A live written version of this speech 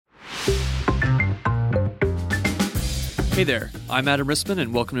Hey there, I'm Adam Rispin,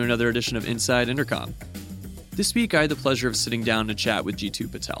 and welcome to another edition of Inside Intercom. This week, I had the pleasure of sitting down to chat with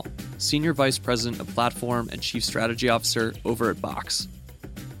Jeetu Patel, Senior Vice President of Platform and Chief Strategy Officer over at Box.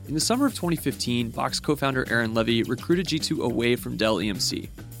 In the summer of 2015, Box co-founder Aaron Levie recruited Jeetu away from Dell EMC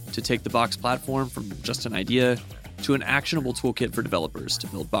to take the Box platform from just an idea to an actionable toolkit for developers to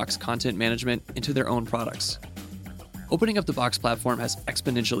build Box content management into their own products. Opening up the Box platform has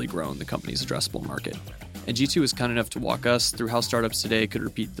exponentially grown the company's addressable market, and Jeetu was kind enough to walk us through how startups today could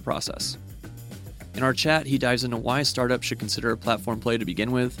repeat the process. In our chat, he dives into why startups should consider a platform play to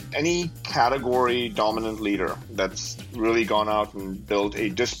begin with. Any category dominant leader that's really gone out and built a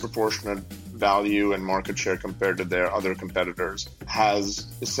disproportionate value and market share compared to their other competitors has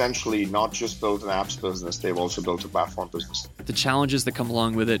essentially not just built an apps business, they've also built a platform business. The challenges that come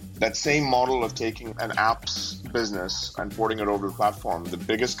along with it. That same model of taking an apps business and porting it over to the platform, the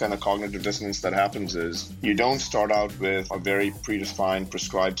biggest kind of cognitive dissonance that happens is you don't start out with a very predefined,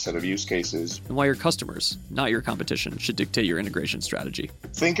 prescribed set of use cases. And why your customers, not your competition, should dictate your integration strategy.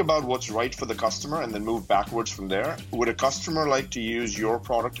 Think about what's right for the customer and then move backwards from there. Would a customer like to use your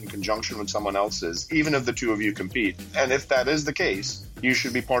product in conjunction with someone else's, even if the two of you compete? And if that is the case, you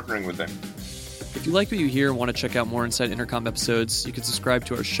should be partnering with them. If you like what you hear and want to check out more Inside Intercom episodes, you can subscribe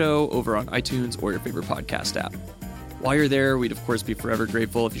to our show over on iTunes or your favorite podcast app. While you're there, we'd of course be forever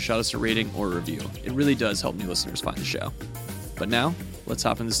grateful if you shot us a rating or a review. It really does help new listeners find the show. But now, let's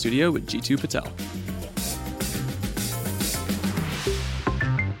hop in the studio with Jeetu Patel.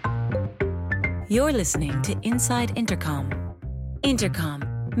 You're listening to Inside Intercom. Intercom,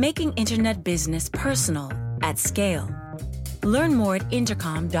 making internet business personal at scale. Learn more at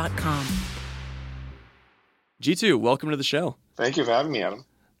intercom.com. Jeetu, welcome to the show. Thank you for having me, Adam.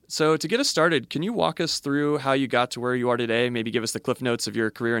 So to get us started, can you walk us through how you got to where you are today? Maybe give us the cliff notes of your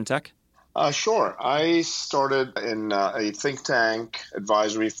career in tech? Sure. I started in a think tank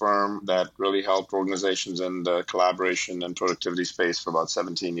advisory firm that really helped organizations in the collaboration and productivity space for about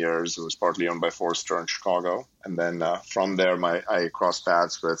 17 years. It was partly owned by Forrester in Chicago. And then from there, I crossed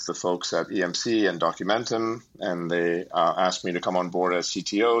paths with the folks at EMC and Documentum, and they asked me to come on board as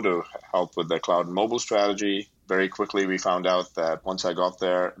CTO to help with the cloud and mobile strategy. Very quickly, we found out that once I got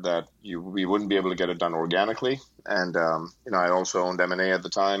there, that we wouldn't be able to get it done organically. And, I also owned M&A at the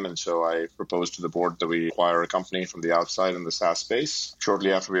time. And so I proposed to the board that we acquire a company from the outside in the SaaS space.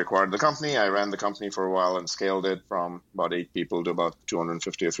 Shortly after we acquired the company, I ran the company for a while and scaled it from about 8 people to about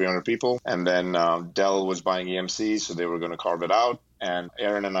 250 or 300 people. And then Dell was buying EMC, so they were going to carve it out. And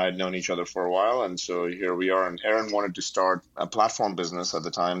Aaron and I had known each other for a while, and so here we are. And Aaron wanted to start a platform business at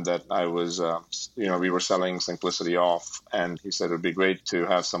the time that I was, we were selling Simplicity off. And he said it would be great to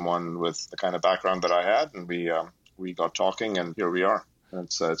have someone with the kind of background that I had. And we got talking, and here we are.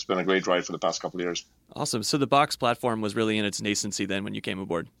 It's been a great ride for the past couple of years. Awesome. So the Box platform was really in its nascency then when you came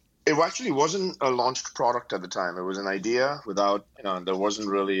aboard? It actually wasn't a launched product at the time. It was an idea without, there wasn't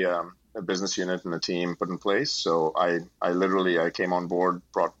really a business unit and a team put in place. So I came on board,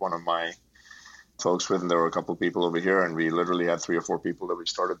 brought one of my folks with, and there were a couple of people over here, and we literally had 3 or 4 people that we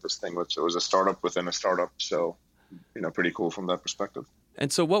started this thing with. So it was a startup within a startup. So, pretty cool from that perspective.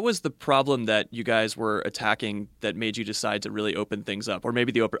 And so what was the problem that you guys were attacking that made you decide to really open things up, or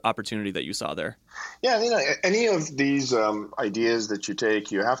maybe the opportunity that you saw there? Yeah, any of these ideas that you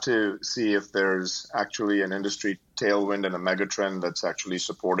take, you have to see if there's actually an industry tailwind and a megatrend that's actually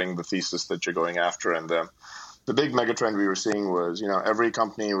supporting the thesis that you're going after. And the big megatrend we were seeing was, every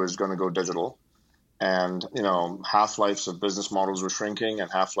company was going to go digital. And, half-lives of business models were shrinking,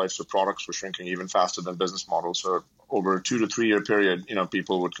 and half-lives of products were shrinking even faster than business models. So over a 2 to 3 year period,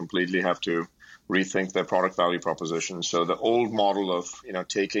 people would completely have to rethink their product value proposition. So the old model of,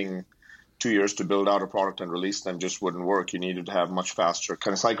 taking 2 years to build out a product and release them just wouldn't work. You needed to have much faster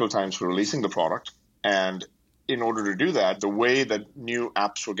kind of cycle times for releasing the product. And in order to do that, the way that new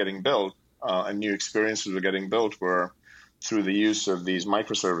apps were getting built and new experiences were getting built were through the use of these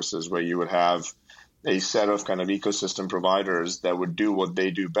microservices, where you would have a set of kind of ecosystem providers that would do what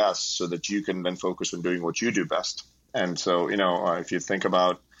they do best so that you can then focus on doing what you do best. And so, if you think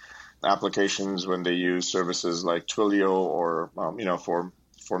about applications when they use services like Twilio or, for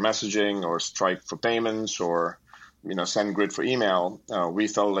messaging, or Stripe for payments, or, SendGrid for email, we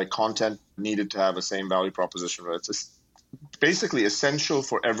felt like content needed to have the same value proposition. It's basically essential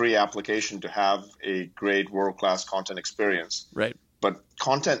for every application to have a great world-class content experience. Right. But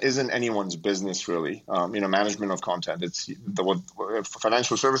content isn't anyone's business, really. Management of content. It's what a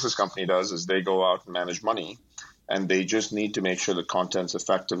financial services company does is they go out and manage money. and they just need to make sure the content's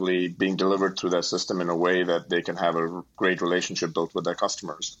effectively being delivered through their system in a way that they can have a great relationship built with their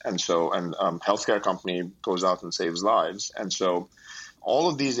customers. And healthcare company goes out and saves lives. And so all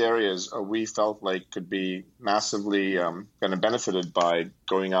of these areas we felt like could be massively kind of benefited by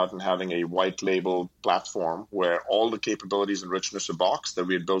going out and having a white label platform where all the capabilities and richness of Box that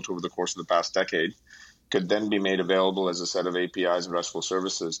we had built over the course of the past decade could then be made available as a set of APIs and RESTful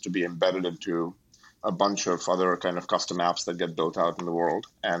services to be embedded into a bunch of other kind of custom apps that get built out in the world.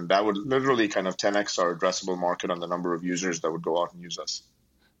 And that would literally kind of 10x our addressable market on the number of users that would go out and use us.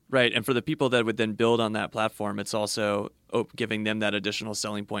 Right. And for the people that would then build on that platform, it's also giving them that additional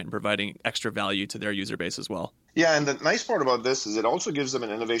selling point and providing extra value to their user base as well. Yeah, and the nice part about this is it also gives them an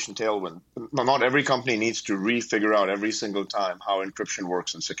innovation tailwind. Not every company needs to refigure out every single time how encryption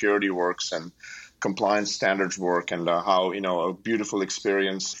works and security works and compliance standards work and how a beautiful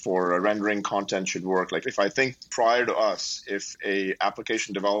experience for rendering content should work. Like if I think prior to us, if a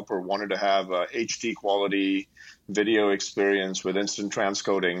application developer wanted to have a HD quality video experience with instant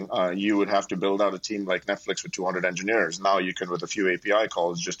transcoding, you would have to build out a team like Netflix with 200 engineers. Now you can, with a few API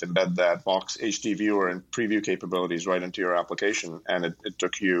calls, just embed that Box HD viewer and preview capabilities right into your application. And it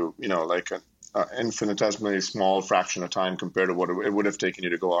took you, like an infinitesimally small fraction of time compared to what it would have taken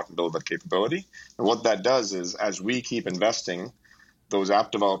you to go out and build that capability. And what that does is, as we keep investing, those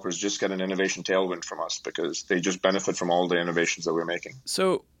app developers just get an innovation tailwind from us because they just benefit from all the innovations that we're making.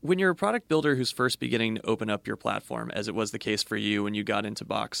 So when you're a product builder who's first beginning to open up your platform, as it was the case for you when you got into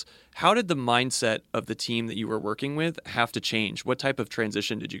Box, how did the mindset of the team that you were working with have to change? What type of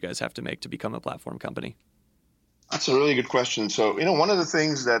transition did you guys have to make to become a platform company? That's a really good question. So, one of the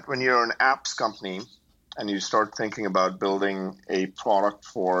things that when you're an apps company and you start thinking about building a product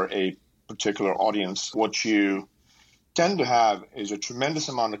for a particular audience, what you tend to have is a tremendous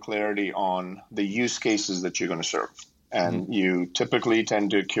amount of clarity on the use cases that you're going to serve. And you typically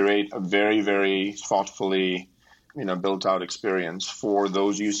tend to curate a very, very thoughtfully, built out experience for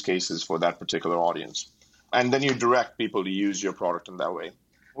those use cases for that particular audience. And then you direct people to use your product in that way.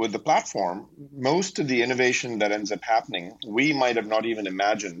 With the platform, most of the innovation that ends up happening, we might have not even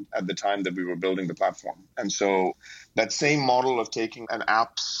imagined at the time that we were building the platform. And so that same model of taking an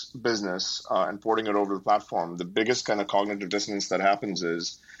apps business and porting it over to the platform, the biggest kind of cognitive dissonance that happens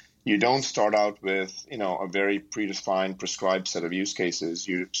is you don't start out with, a very predefined, prescribed set of use cases.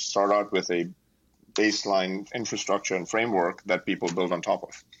 You start out with a baseline infrastructure and framework that people build on top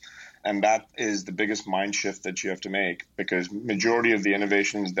of. And that is the biggest mind shift that you have to make, because majority of the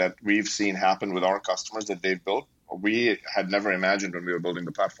innovations that we've seen happen with our customers that they've built, we had never imagined when we were building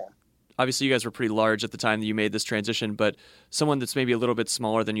the platform. Obviously, you guys were pretty large at the time that you made this transition, but someone that's maybe a little bit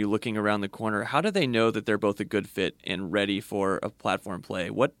smaller than you looking around the corner, how do they know that they're both a good fit and ready for a platform play?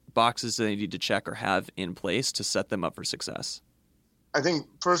 What boxes do they need to check or have in place to set them up for success? I think,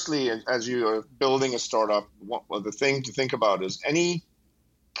 firstly, as you are building a startup, the thing to think about is any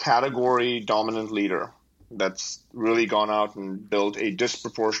category dominant leader that's really gone out and built a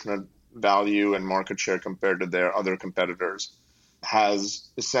disproportionate value and market share compared to their other competitors has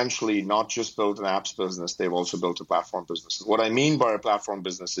essentially not just built an apps business, they've also built a platform business. What I mean by a platform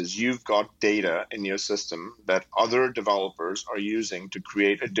business is you've got data in your system that other developers are using to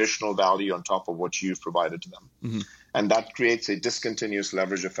create additional value on top of what you've provided to them. Mm-hmm. And that creates a discontinuous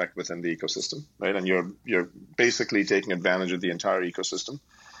leverage effect within the ecosystem, right? And you're basically taking advantage of the entire ecosystem.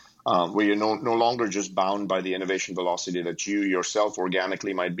 Where you're no longer just bound by the innovation velocity that you yourself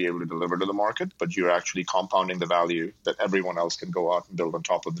organically might be able to deliver to the market, but you're actually compounding the value that everyone else can go out and build on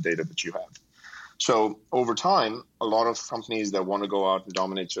top of the data that you have. So over time, a lot of companies that want to go out and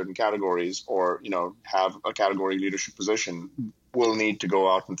dominate certain categories or, have a category leadership position will need to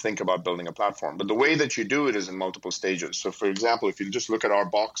go out and think about building a platform. But the way that you do it is in multiple stages. So for example, if you just look at our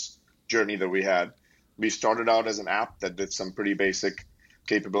Box journey that we had, we started out as an app that did some pretty basic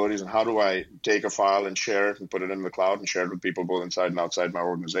capabilities and how do I take a file and share it and put it in the cloud and share it with people both inside and outside my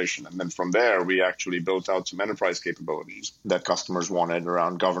organization. And then from there, we actually built out some enterprise capabilities that customers wanted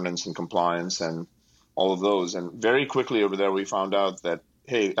around governance and compliance and all of those. And very quickly over there, we found out that,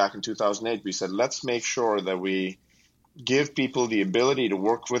 hey, back in 2008, we said, let's make sure that we give people the ability to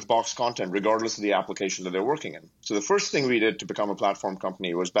work with Box content regardless of the application that they're working in. So the first thing we did to become a platform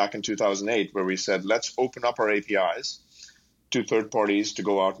company was back in 2008, where we said, let's open up our APIs to third parties to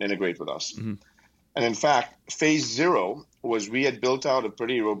go out and integrate with us. Mm-hmm. And in fact, phase 0 was we had built out a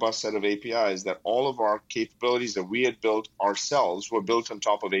pretty robust set of APIs that all of our capabilities that we had built ourselves were built on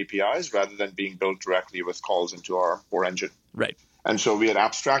top of APIs rather than being built directly with calls into our core engine. Right. And so we had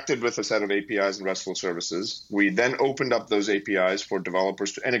abstracted with a set of APIs and RESTful services. We then opened up those APIs for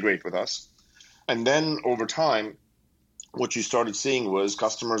developers to integrate with us. And then over time, what you started seeing was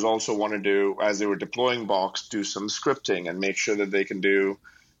customers also wanted to, as they were deploying Box, do some scripting and make sure that they can do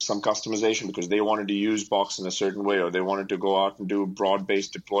some customization because they wanted to use Box in a certain way, or they wanted to go out and do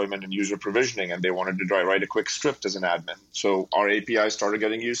broad-based deployment and user provisioning, and they wanted to write a quick script as an admin. So our API started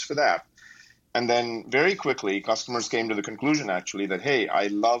getting used for that. And then very quickly, customers came to the conclusion, actually, that, hey, I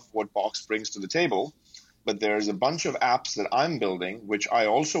love what Box brings to the table, but there's a bunch of apps that I'm building, which I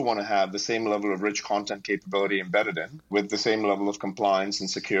also want to have the same level of rich content capability embedded in with the same level of compliance and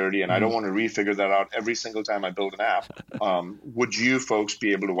security. And I don't want to refigure that out every single time I build an app. Would you folks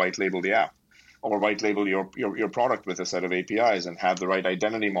be able to white label the app or white label your product with a set of APIs and have the right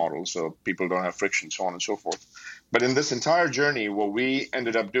identity model so people don't have friction, so on and so forth. But in this entire journey, what we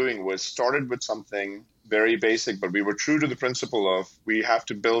ended up doing was started with something very basic, but we were true to the principle of we have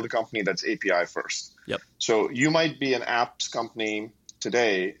to build a company that's API first. Yep. So you might be an apps company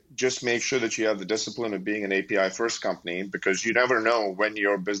today, just make sure that you have the discipline of being an API first company, because you never know when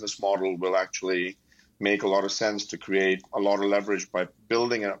your business model will actually make a lot of sense to create a lot of leverage by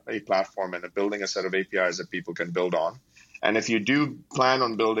building a platform and building a set of APIs that people can build on. And if you do plan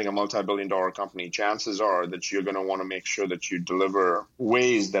on building a multi-billion-dollar company, chances are that you're going to want to make sure that you deliver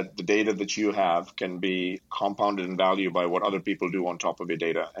ways that the data that you have can be compounded in value by what other people do on top of your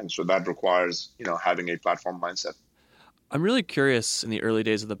data. And so that requires, having a platform mindset. I'm really curious, in the early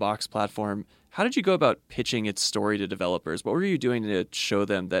days of the Box platform, how did you go about pitching its story to developers? What were you doing to show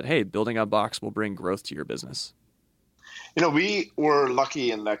them that, hey, building a Box will bring growth to your business? We were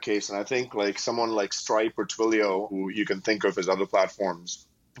lucky in that case. And I think like someone like Stripe or Twilio, who you can think of as other platforms,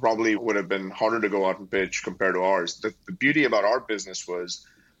 probably would have been harder to go out and pitch compared to ours. The beauty about our business was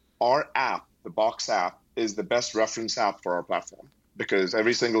our app, the Box app, is the best reference app for our platform, because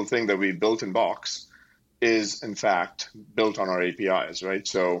every single thing that we built in Box is, in fact, built on our APIs, right?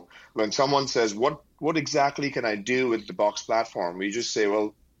 So when someone says, what exactly can I do with the Box platform? We just say,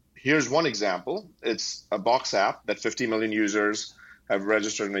 well, here's one example. It's a Box app that 50 million users have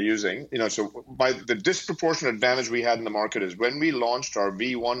registered and are using. So by the disproportionate advantage we had in the market is when we launched our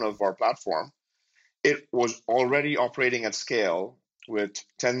V1 of our platform, it was already operating at scale with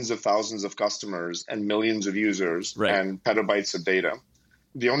tens of thousands of customers and millions of users and petabytes of data.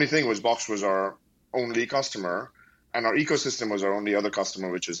 The only thing was Box was our only customer, and our ecosystem was our only other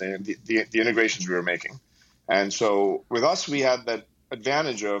customer, which is the integrations we were making. And so with us, we had that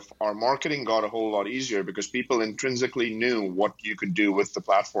advantage of our marketing got a whole lot easier because people intrinsically knew what you could do with the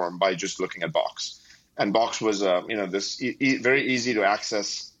platform by just looking at Box. And Box was this very easy to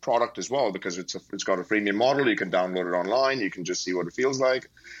access product as well, because it's got a freemium model. You can download it online. You can just see what it feels like.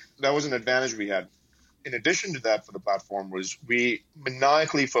 That was an advantage we had. In addition to that, for the platform, was we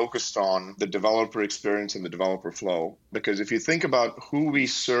maniacally focused on the developer experience and the developer flow. Because if you think about who we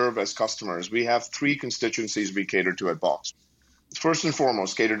serve as customers, we have three constituencies we cater to at Box. First and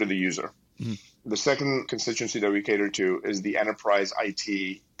foremost, cater to the user. Mm-hmm. The second constituency that we cater to is the enterprise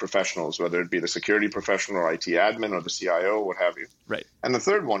IT professionals, whether it be the security professional or IT admin or the CIO, what have you. Right. And the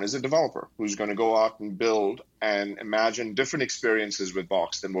third one is a developer who's going to go out and build and imagine different experiences with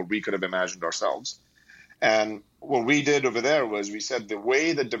Box than what we could have imagined ourselves. And what we did over there was we said the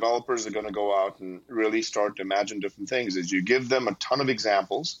way that developers are going to go out and really start to imagine different things is you give them a ton of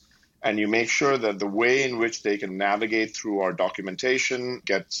examples, and you make sure that the way in which they can navigate through our documentation,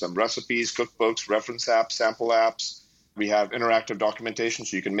 get some recipes, cookbooks, reference apps, sample apps. We have interactive documentation,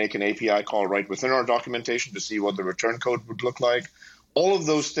 so you can make an API call right within our documentation to see what the return code would look like. All of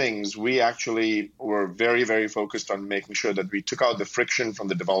those things, we actually were very, very focused on making sure that we took out the friction from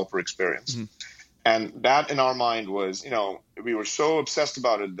the developer experience. Mm-hmm. And that in our mind was, we were so obsessed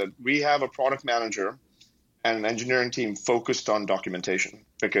about it that we have a product manager and an engineering team focused on documentation,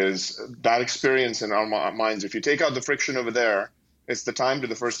 because that experience in our minds, if you take out the friction over there, it's the time to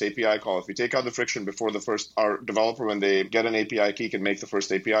the first API call. If you take out the friction before our developer, when they get an API key, can make the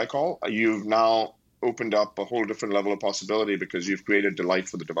first API call, you've now opened up a whole different level of possibility because you've created delight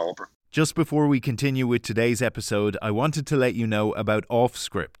for the developer. Just before we continue with today's episode, I wanted to let you know about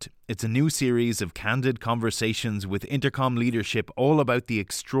Offscript. It's a new series of candid conversations with Intercom leadership all about the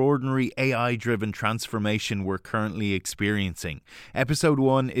extraordinary AI-driven transformation we're currently experiencing. Episode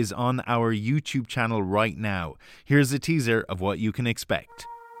 1 is on our YouTube channel right now. Here's a teaser of what you can expect.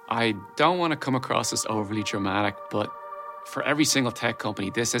 I don't want to come across as overly dramatic, but for every single tech company,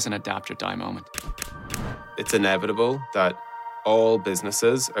 this is an adapt or die moment. It's inevitable that all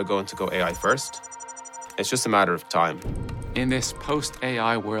businesses are going to go AI first. It's just a matter of time. In this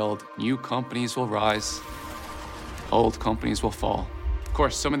post-AI world, new companies will rise, old companies will fall. Of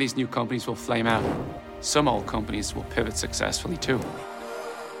course, some of these new companies will flame out. Some old companies will pivot successfully too.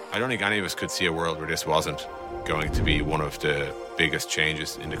 I don't think any of us could see a world where this wasn't going to be one of the biggest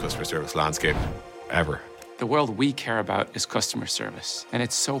changes in the customer service landscape ever. The world we care about is customer service, and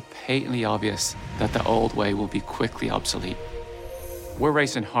it's so patently obvious that the old way will be quickly obsolete. We're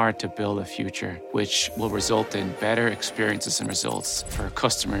racing hard to build a future which will result in better experiences and results for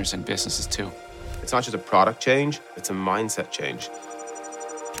customers and businesses too. It's not just a product change, it's a mindset change.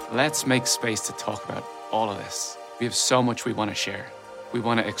 Let's make space to talk about all of this. We have so much we want to share. We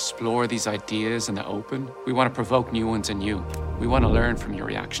want to explore these ideas in the open. We want to provoke new ones in you. We want to learn from your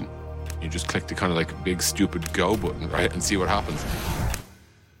reaction. You just click the kind of like big stupid go button, right, and see what happens.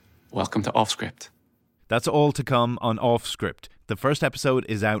 Welcome to Offscript. That's all to come on Offscript. The first episode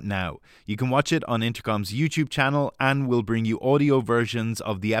is out now. You can watch it on Intercom's YouTube channel, and we'll bring you audio versions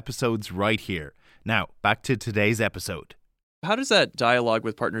of the episodes right here. Now, back to today's episode. How does that dialogue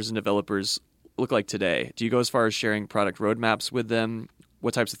with partners and developers look like today? Do you go as far as sharing product roadmaps with them?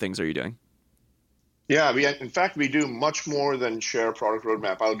 What types of things are you doing? Yeah, in fact, we do much more than share product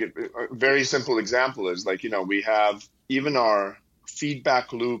roadmap. I'll give a very simple example is we have even our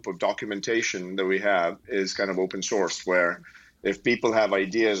feedback loop of documentation that we have is kind of open source, where if people have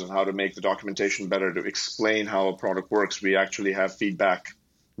ideas on how to make the documentation better to explain how a product works, we actually have feedback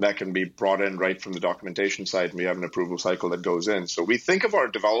that can be brought in right from the documentation side, and we have an approval cycle that goes in. So we think of our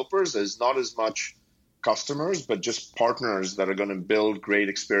developers as not as much customers, but just partners that are going to build great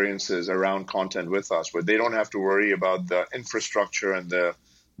experiences around content with us, where they don't have to worry about the infrastructure and the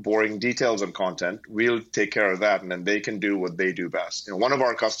boring details on content. We'll take care of that, and then they can do what they do best. One of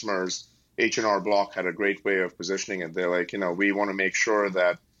our customers, H&R Block, had a great way of positioning it. They're like, we want to make sure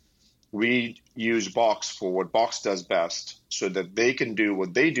that we use Box for what Box does best so that they can do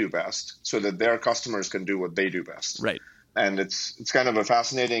what they do best so that their customers can do what they do best. Right. And it's kind of a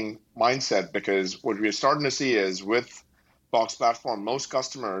fascinating mindset, because what we're starting to see is with Box Platform, most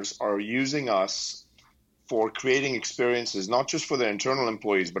customers are using us for creating experiences, not just for their internal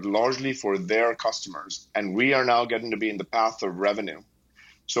employees, but largely for their customers. And we are now getting to be in the path of revenue.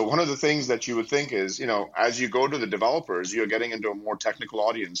 So one of the things that you would think is, as you go to the developers, you're getting into a more technical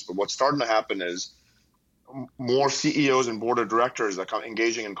audience. But what's starting to happen is more CEOs and board of directors that come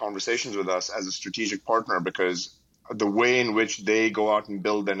engaging in conversations with us as a strategic partner, because the way in which they go out and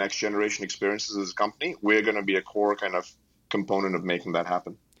build their next generation experiences as a company, we're going to be a core kind of component of making that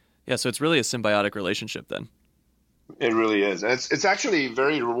happen. Yeah, so it's really a symbiotic relationship then. It really is. And it's actually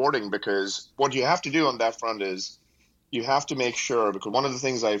very rewarding, because what you have to do on that front is you have to make sure, because one of the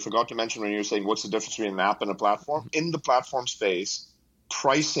things I forgot to mention when you were saying what's the difference between an app and a platform, in the platform space,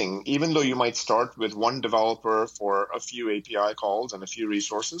 pricing, even though you might start with one developer for a few API calls and a few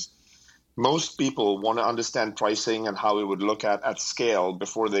resources, most people want to understand pricing and how it would look at scale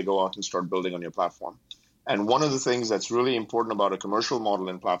before they go out and start building on your platform. And one of the things that's really important about a commercial model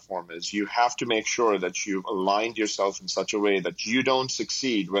in platform is you have to make sure that you've aligned yourself in such a way that you don't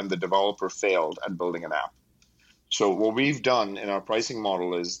succeed when the developer failed at building an app. So what we've done in our pricing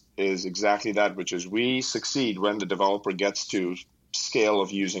model is exactly that, which is we succeed when the developer gets to scale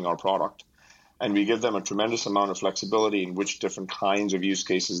of using our product. And we give them a tremendous amount of flexibility in which different kinds of use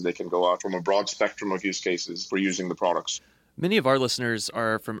cases they can go out from a broad spectrum of use cases for using the products. Many of our listeners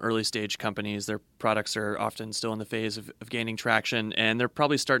are from early stage companies. Their products are often still in the phase of gaining traction, and they're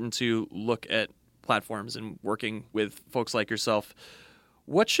probably starting to look at platforms and working with folks like yourself.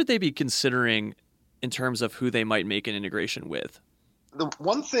 What should they be considering in terms of who they might make an integration with? The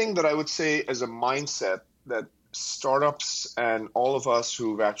one thing that I would say as a mindset that startups and all of us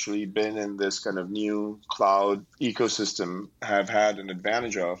who've actually been in this kind of new cloud ecosystem have had an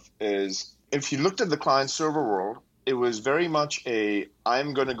advantage of is, if you looked at the client server world, it was very much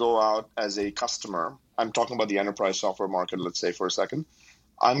I'm going to go out as a customer. I'm talking about the enterprise software market, let's say, for a second.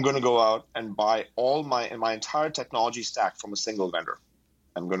 I'm going to go out and buy all my entire technology stack from a single vendor.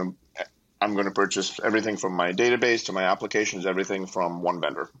 I'm going to purchase everything from my database to my applications, everything from one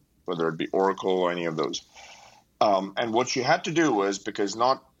vendor, whether it be Oracle or any of those. And what you had to do was, because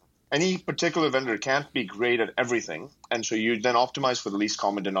not any particular vendor can't be great at everything, and so you then optimize for the least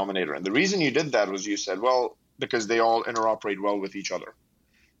common denominator. And the reason you did that was you said, well, because they all interoperate well with each other.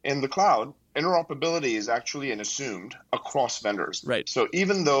 In the cloud, interoperability is actually assumed across vendors. Right. So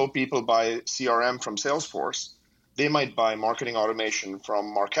even though people buy CRM from Salesforce, they might buy marketing automation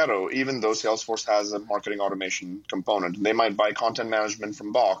from Marketo, even though Salesforce has a marketing automation component. They might buy content management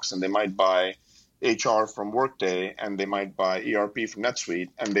from Box, and they might buy HR from Workday, and they might buy ERP from NetSuite,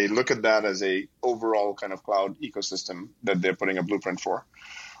 and they look at that as a overall kind of cloud ecosystem that they're putting a blueprint for.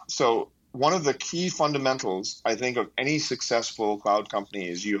 So one of the key fundamentals, I think, of any successful cloud company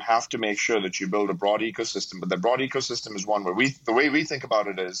is you have to make sure that you build a broad ecosystem. But the broad ecosystem is one where the way we think about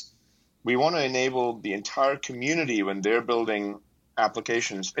it is we want to enable the entire community when they're building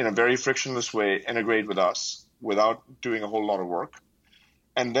applications in a very frictionless way, integrate with us without doing a whole lot of work.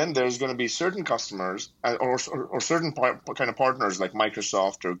 And then there's going to be certain customers or certain kind of partners like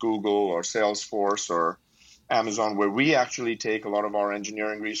Microsoft or Google or Salesforce or Amazon, where we actually take a lot of our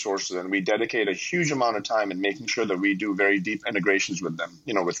engineering resources and we dedicate a huge amount of time in making sure that we do very deep integrations with them,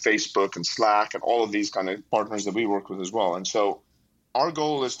 with Facebook and Slack and all of these kind of partners that we work with as well. And so our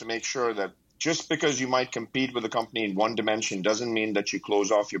goal is to make sure that just because you might compete with a company in one dimension doesn't mean that you close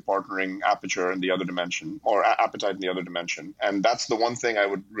off your partnering aperture in the other dimension or appetite in the other dimension. And that's the one thing I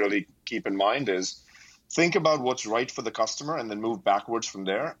would really keep in mind is think about what's right for the customer and then move backwards from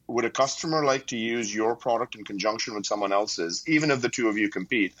there. Would a customer like to use your product in conjunction with someone else's, even if the two of you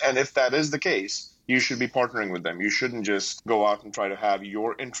compete? And if that is the case, you should be partnering with them. You shouldn't just go out and try to have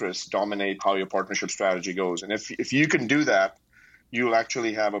your interests dominate how your partnership strategy goes. And if you can do that, you'll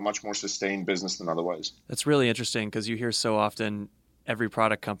actually have a much more sustained business than otherwise. That's really interesting because you hear so often every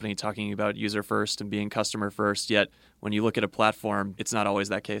product company talking about user first and being customer first, yet when you look at a platform, it's not always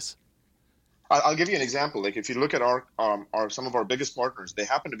that case. I'll give you an example. Like if you look at our some of our biggest partners, they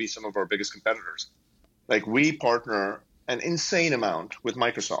happen to be some of our biggest competitors. Like we partner an insane amount with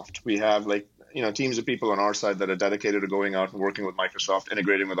Microsoft. We have teams of people on our side that are dedicated to going out and working with Microsoft,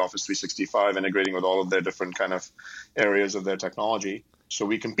 integrating with Office 365, integrating with all of their different kind of areas of their technology. So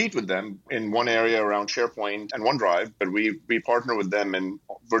we compete with them in one area around SharePoint and OneDrive, but we partner with them in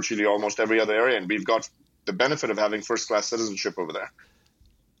virtually almost every other area. And we've got the benefit of having first-class citizenship over there.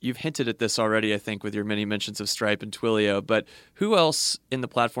 You've hinted at this already, I think, with your many mentions of Stripe and Twilio, but who else in the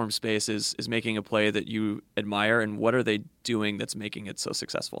platform space is making a play that you admire, and what are they doing that's making it so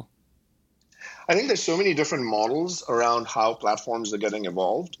successful? I think there's so many different models around how platforms are getting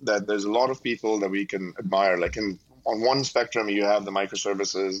evolved that there's a lot of people that we can admire. Like on one spectrum, you have the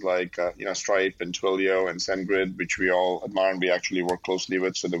microservices like Stripe and Twilio and SendGrid, which we all admire and we actually work closely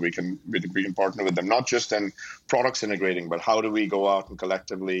with so that we can partner with them, not just in products integrating, but how do we go out and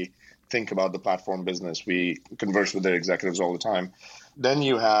collectively think about the platform business. We converse with their executives all the time. Then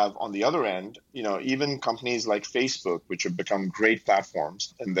you have on the other end, even companies like Facebook, which have become great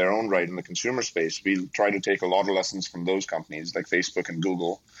platforms in their own right in the consumer space. We try to take a lot of lessons from those companies like Facebook and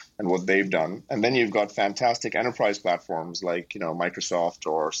Google and what they've done. And then you've got fantastic enterprise platforms like, Microsoft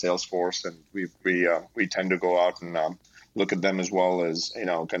or Salesforce. And we tend to go out and look at them as well as,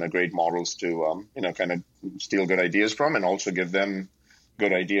 kind of great models to, kind of steal good ideas from and also give them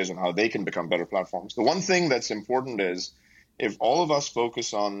good ideas on how they can become better platforms. The one thing that's important is if all of us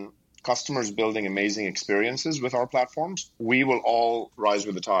focus on customers building amazing experiences with our platforms, we will all rise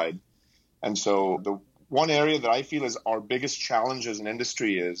with the tide. And so the one area that I feel is our biggest challenge as an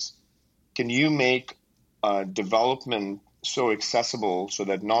industry is, can you make development so accessible so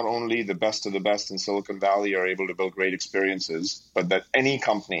that not only the best of the best in Silicon Valley are able to build great experiences, but that any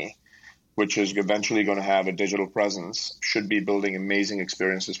company which is eventually going to have a digital presence, should be building amazing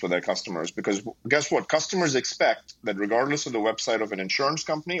experiences for their customers. Because guess what? Customers expect that regardless of the website of an insurance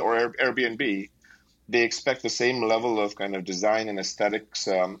company or Airbnb, they expect the same level of kind of design and aesthetics,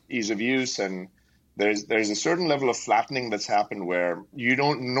 ease of use. And there's a certain level of flattening that's happened where you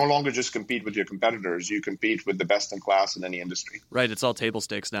no longer just compete with your competitors, you compete with the best in class in any industry. Right. It's all table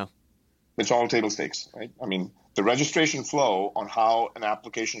stakes now. It's all table stakes, right? I mean, the registration flow on how an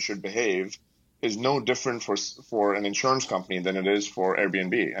application should behave is no different for an insurance company than it is for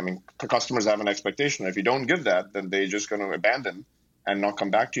Airbnb. I mean, customers have an expectation. If you don't give that, then they're just going to abandon and not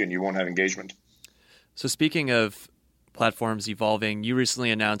come back to you, and you won't have engagement. So speaking of platforms evolving, you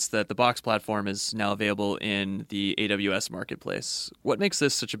recently announced that the Box platform is now available in the AWS marketplace. What makes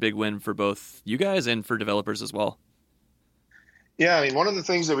this such a big win for both you guys and for developers as well? Yeah, I mean, one of the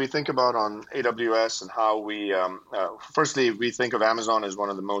things that we think about on AWS and how we, firstly, we think of Amazon as one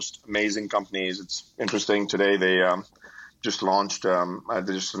of the most amazing companies. It's interesting today they just launched,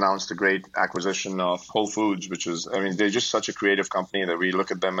 they just announced a great acquisition of Whole Foods, which is, I mean, they're just such a creative company that we look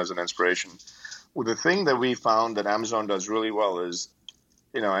at them as an inspiration. Well, the thing that we found that Amazon does really well is,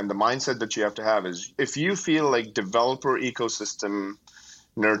 and the mindset that you have to have is if you feel like developer ecosystem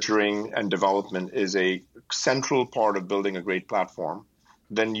nurturing and development is a central part of building a great platform,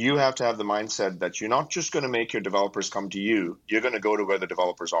 then you have to have the mindset that you're not just going to make your developers come to you, you're going to go to where the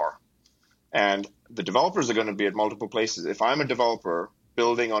developers are. And the developers are going to be at multiple places. If I'm a developer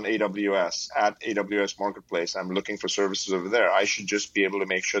building on AWS at AWS Marketplace, I'm looking for services over there, I should just be able to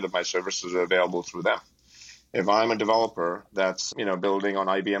make sure that my services are available through them. If I'm a developer that's, building on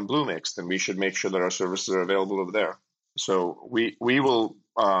IBM Bluemix, then we should make sure that our services are available over there. So we will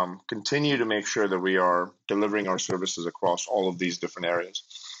continue to make sure that we are delivering our services across all of these different areas.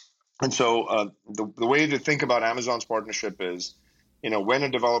 And so the way to think about Amazon's partnership is, when a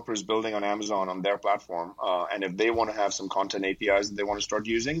developer is building on Amazon on their platform, and if they want to have some content APIs that they want to start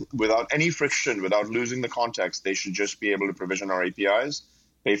using, without any friction, without losing the context, they should just be able to provision our APIs,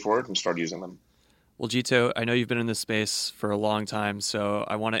 pay for it, and start using them. Well, Jeetu, I know you've been in this space for a long time, so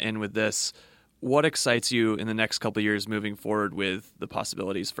I want to end with this. What excites you in the next couple of years moving forward with the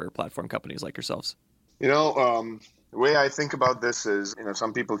possibilities for platform companies like yourselves? The way I think about this is,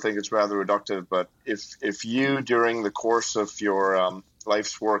 some people think it's rather reductive, but if you, during the course of your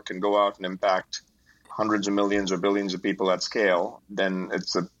life's work, can go out and impact hundreds of millions or billions of people at scale, then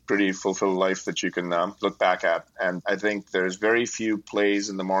it's a pretty fulfilled life that you can look back at. And I think there's very few plays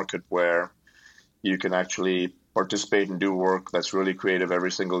in the market where you can actually participate and do work that's really creative every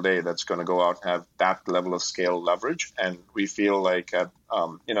single day that's going to go out and have that level of scale leverage. And we feel like,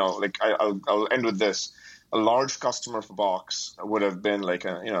 I'll end with this. A large customer for Box would have been like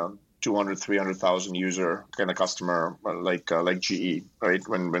a, 200, 300,000 user kind of customer like GE, right?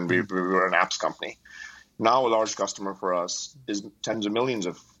 When we were an apps company. Now a large customer for us is tens of millions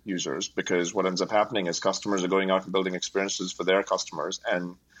of users, because what ends up happening is customers are going out and building experiences for their customers,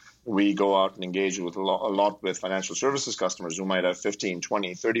 and we go out and engage with a lot with financial services customers who might have 15,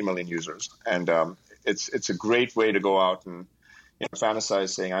 20, 30 million users. And it's a great way to go out and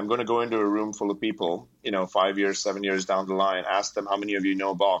fantasize saying, I'm going to go into a room full of people, 5 years, 7 years down the line, ask them how many of you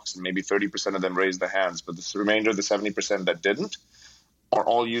know Box, and maybe 30% of them raise their hands. But the remainder of the 70% that didn't are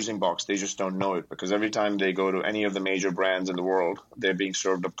all using Box. They just don't know it, because every time they go to any of the major brands in the world, they're being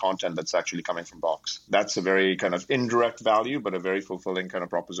served up content that's actually coming from Box. That's a very kind of indirect value, but a very fulfilling kind of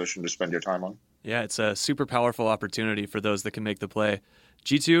proposition to spend your time on. Yeah, it's a super powerful opportunity for those that can make the play.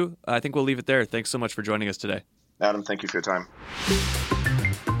 Jeetu, I think we'll leave it there. Thanks so much for joining us today. Adam, thank you for your time.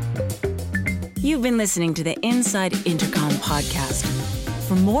 You've been listening to the Inside Intercom podcast.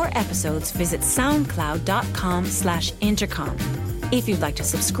 For more episodes, visit soundcloud.com/intercom. If you'd like to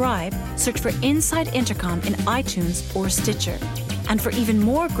subscribe, search for Inside Intercom in iTunes or Stitcher. And for even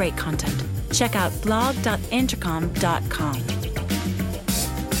more great content, check out blog.intercom.com.